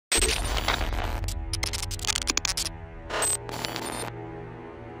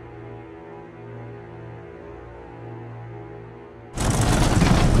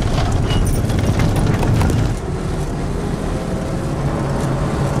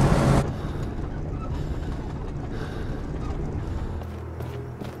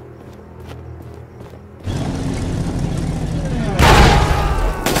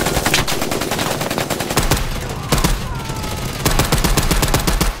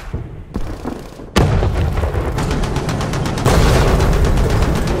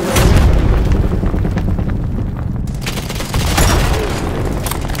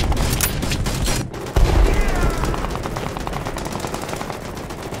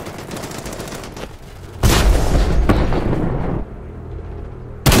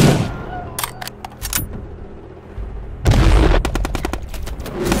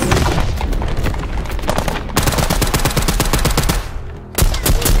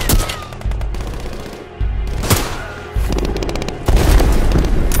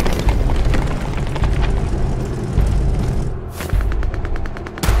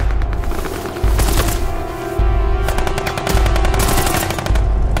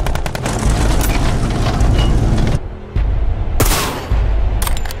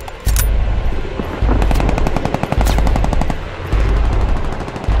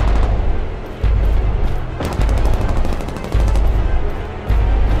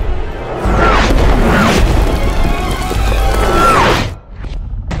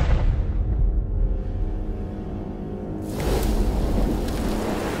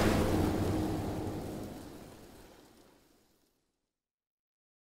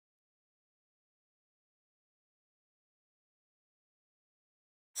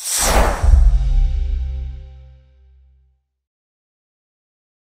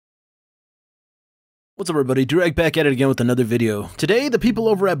What's up everybody, Direct back at it again with another video. Today, the people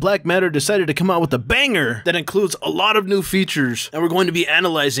over at Black Matter decided to come out with a banger that includes a lot of new features, and we're going to be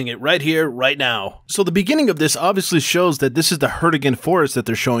analyzing it right here, right now. So the beginning of this obviously shows that this is the Hertigan Forest that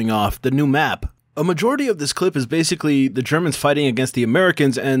they're showing off, the new map. A majority of this clip is basically the Germans fighting against the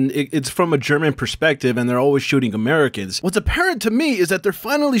Americans, and it's from a German perspective, and they're always shooting Americans. What's apparent to me is that they're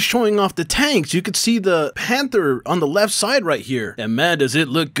finally showing off the tanks. You could see the Panther on the left side right here. And man, does it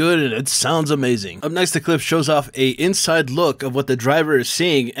look good, and it sounds amazing. Up next, the clip shows off a inside look of what the driver is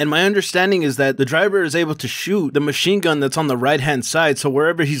seeing, and my understanding is that the driver is able to shoot the machine gun that's on the right-hand side, so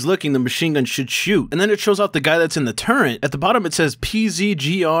wherever he's looking, the machine gun should shoot. And then it shows off the guy that's in the turret. At the bottom, it says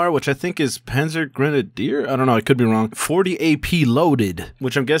PZGR, which I think is Panzer Grenadier? I don't know, I could be wrong. 40 AP loaded,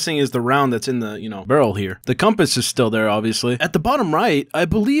 which I'm guessing is the round that's in the, barrel here. The compass is still there, obviously. At the bottom right, I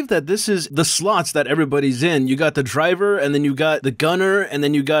believe that this is the slots that everybody's in. You got the driver, and then you got the gunner, and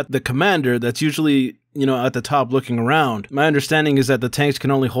then you got the commander that's usually at the top looking around. My understanding is that the tanks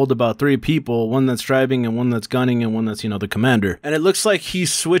can only hold about 3 people, one that's driving and one that's gunning and one that's, the commander. And it looks like he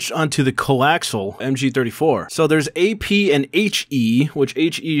switched onto the coaxial MG34. So there's AP and HE, which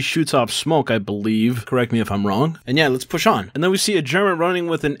HE shoots off smoke, I believe. Correct me if I'm wrong. And yeah, let's push on. And then we see a German running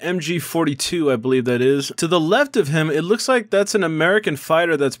with an MG42, I believe that is. To the left of him, it looks like that's an American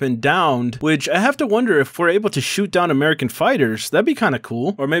fighter that's been downed, which I have to wonder if we're able to shoot down American fighters. That'd be kind of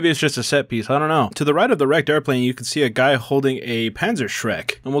cool. Or maybe it's just a set piece, I don't know. To the right of the wrecked airplane, you can see a guy holding a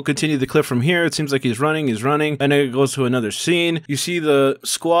Panzerschreck. And we'll continue the clip from here. It seems like he's running, and then it goes to another scene. You see the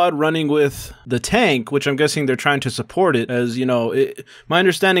squad running with the tank, which I'm guessing they're trying to support it, as, my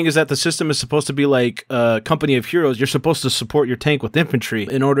understanding is that the system is supposed to be like a company of heroes. You're supposed to support your tank with infantry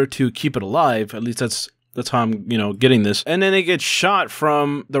in order to keep it alive. At least that's how I'm, getting this. And then it gets shot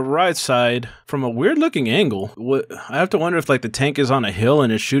from the right side from a weird looking angle. I have to wonder if like the tank is on a hill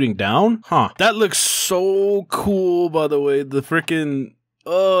and is shooting down? Huh. That looks so cool, by the way. The freaking...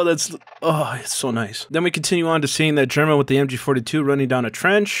 Oh, it's so nice. Then we continue on to seeing that German with the MG42 running down a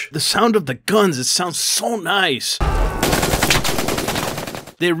trench. The sound of the guns, it sounds so nice.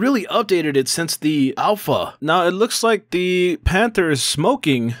 They really updated it since the alpha. Now it looks like the Panther is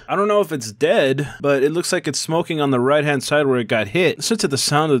smoking. I don't know if it's dead, but it looks like it's smoking on the right-hand side where it got hit. Listen to the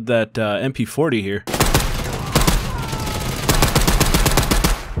sound of that MP40 here.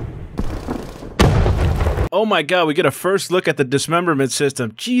 Oh my god, we get a first look at the dismemberment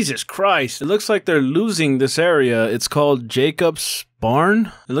system. Jesus Christ. It looks like they're losing this area. It's called Jacob's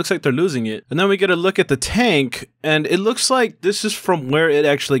Barn. It looks like they're losing it. And then we get a look at the tank, and it looks like this is from where it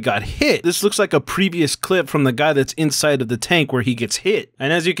actually got hit. This looks like a previous clip from the guy that's inside of the tank where he gets hit.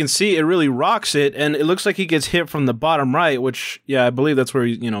 And as you can see, it really rocks it, and it looks like he gets hit from the bottom right, which, yeah, I believe that's where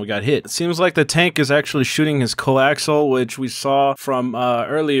he, got hit. It seems like the tank is actually shooting his coaxial, which we saw from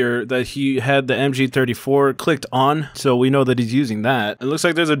earlier that he had the MG34 clicked on, so we know that he's using that. It looks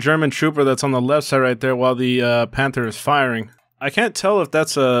like there's a German trooper that's on the left side right there while the Panther is firing. I can't tell if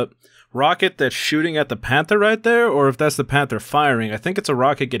that's a rocket that's shooting at the Panther right there, or if that's the Panther firing. I think it's a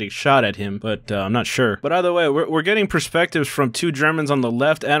rocket getting shot at him, but I'm not sure. But either way, we're getting perspectives from 2 Germans on the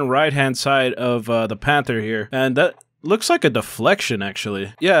left and right-hand side of the Panther here. And that looks like a deflection,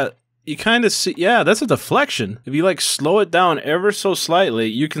 actually. Yeah. You kind of see, yeah, that's a deflection. If you like slow it down ever so slightly,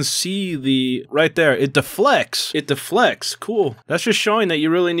 you can see right there, it deflects. It deflects, cool. That's just showing that you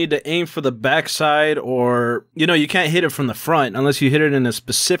really need to aim for the backside, or, you can't hit it from the front unless you hit it in a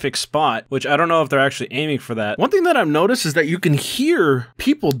specific spot, which I don't know if they're actually aiming for that. One thing that I've noticed is that you can hear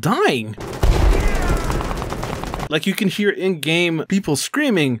people dying. Like you can hear in-game people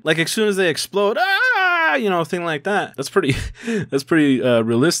screaming, like as soon as they explode, thing like that. That's pretty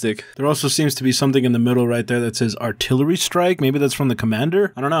realistic. There also seems to be something in the middle right there that says artillery strike. Maybe that's from the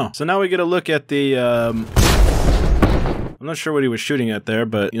commander? I don't know. So now we get a look at the, I'm not sure what he was shooting at there,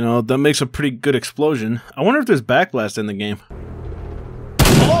 but, that makes a pretty good explosion. I wonder if there's backblast in the game.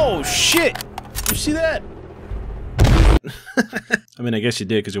 Oh, shit! You see that? I mean, I guess you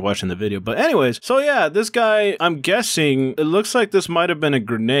did because you're watching the video. But anyways, so yeah, this guy, I'm guessing, it looks like this might have been a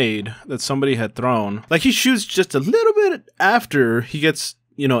grenade that somebody had thrown. Like, he shoots just a little bit after he gets,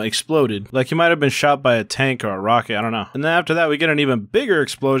 exploded. Like, he might have been shot by a tank or a rocket, I don't know. And then after that, we get an even bigger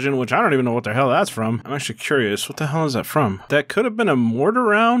explosion, which I don't even know what the hell that's from. I'm actually curious, what the hell is that from? That could have been a mortar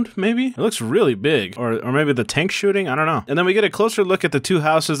round, maybe? It looks really big. Or maybe the tank shooting, I don't know. And then we get a closer look at the 2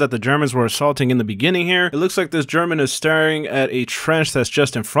 houses that the Germans were assaulting in the beginning here. It looks like this German is staring at a trench that's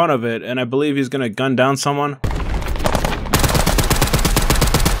just in front of it, and I believe he's gonna gun down someone.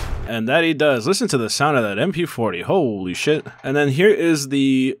 And that he does. Listen to the sound of that MP40. Holy shit. And then here is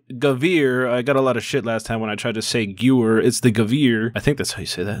the Gewehr. I got a lot of shit last time when I tried to say Gewehr. It's the Gewehr. I think that's how you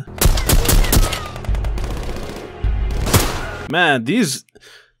say that. Man, these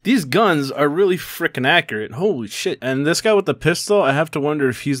guns are really freaking accurate. Holy shit. And this guy with the pistol, I have to wonder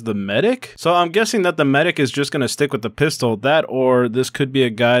if he's the medic. So I'm guessing that the medic is just going to stick with the pistol. That, or this could be a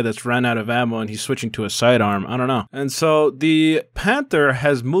guy that's ran out of ammo and he's switching to a sidearm. I don't know. And so the Panther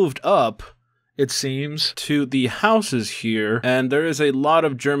has moved up, it seems, to the houses here, and there is a lot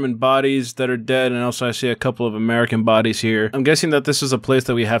of German bodies that are dead, and also I see a couple of American bodies here. I'm guessing that this is a place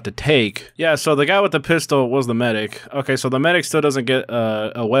that we have to take. Yeah, so the guy with the pistol was the medic. Okay, so the medic still doesn't get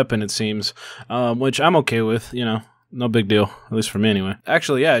a weapon, it seems, which I'm okay with, you know. No big deal, at least for me anyway.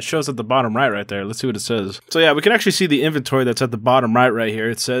 Actually, yeah, it shows at the bottom right there. Let's see what it says. So yeah, we can actually see the inventory that's at the bottom right here.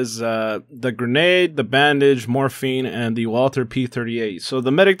 It says the grenade, the bandage, morphine, and the Walther P38. So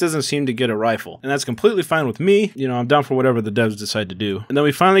the medic doesn't seem to get a rifle. And that's completely fine with me. You know, I'm down for whatever the devs decide to do. And then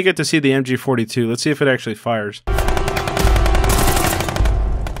we finally get to see the MG42. Let's see if it actually fires.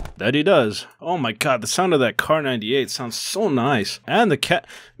 That he does. Oh my god, the sound of that Car 98 sounds so nice. And the cat,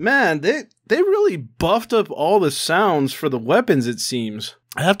 man, they really buffed up all the sounds for the weapons, it seems.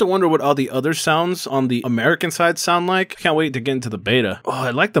 I have to wonder what all the other sounds on the American side sound like. Can't wait to get into the beta. Oh,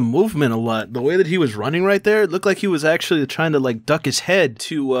 I like the movement a lot. The way that he was running right there, it looked like he was actually trying to like duck his head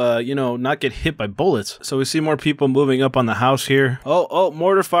to, you know, not get hit by bullets. So we see more people moving up on the house here. Oh,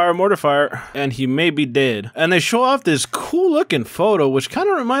 mortar fire, mortar fire. And he may be dead. And they show off this cool looking photo, which kind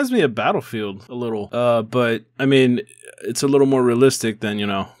of reminds me of Battlefield a little. But I mean, it's a little more realistic than, you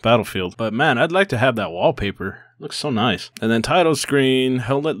know, Battlefield. But man, I'd like to have that wallpaper. Looks so nice. And then title screen,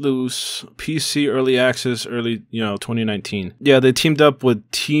 Hell Let Loose, PC Early Access, early, you know, 2019. Yeah, they teamed up with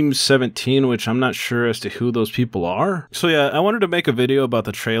Team 17, which I'm not sure as to who those people are. So yeah, I wanted to make a video about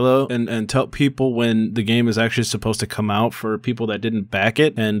the trailer and tell people when the game is actually supposed to come out for people that didn't back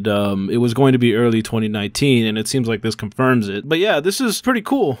it. And it was going to be early 2019, and it seems like this confirms it. But yeah, this is pretty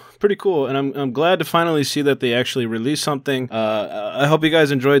cool. Pretty cool. And I'm glad to finally see that they actually released something. I hope you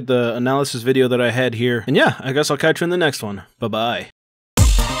guys enjoyed the analysis video that I had here. And yeah, I guess I'll catch you in the next one. Bye-bye.